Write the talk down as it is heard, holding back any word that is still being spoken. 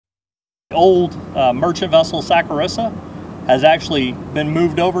Old merchant vessel Saccharissa has actually been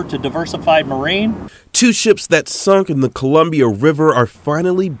moved over to Diversified Marine. Two ships that sunk in the Columbia River are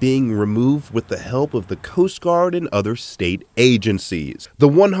finally being removed with the help of the Coast Guard and other state agencies. The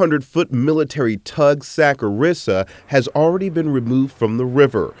 100-foot military tug Saccharissa has already been removed from the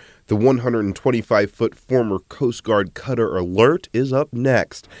river. The 125-foot former Coast Guard cutter Alert is up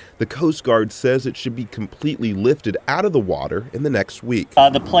next. The Coast Guard says it should be completely lifted out of the water in the next week.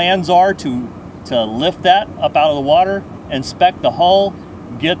 The plans are to lift that up out of the water, inspect the hull,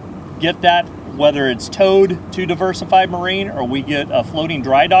 get that, whether it's towed to Diversified Marine or we get a floating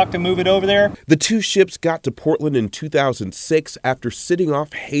dry dock to move it over there. The two ships got to Portland in 2006 after sitting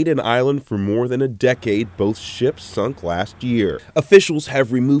off Hayden Island for more than a decade. Both ships sunk last year. Officials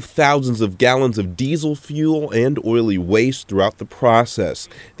have removed thousands of gallons of diesel fuel and oily waste throughout the process.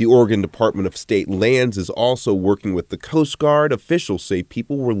 The Oregon Department of State Lands is also working with the Coast Guard. Officials say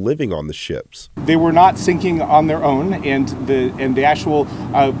people were living on the ships. They were not sinking on their own, and the actual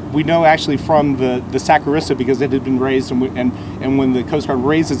we know actually from the Saccharissa, because it had been raised, and when the Coast Guard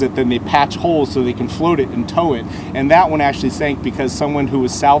raises it, then they patch holes so they can float it and tow it. And that one actually sank because someone who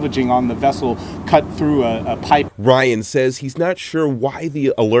was salvaging on the vessel cut through a pipe. Ryan says he's not sure why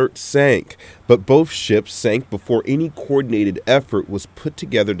the Alert sank, but both ships sank before any coordinated effort was put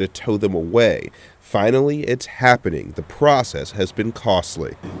together to tow them away. Finally, it's happening. The process has been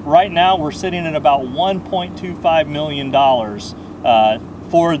costly. Right now, we're sitting at about $1.25 million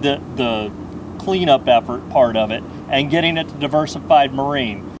for the cleanup effort part of it and getting it to Diversified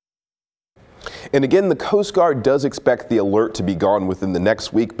Marine. And again, the Coast Guard does expect the Alert to be gone within the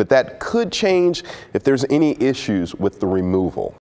next week, but that could change if there's any issues with the removal.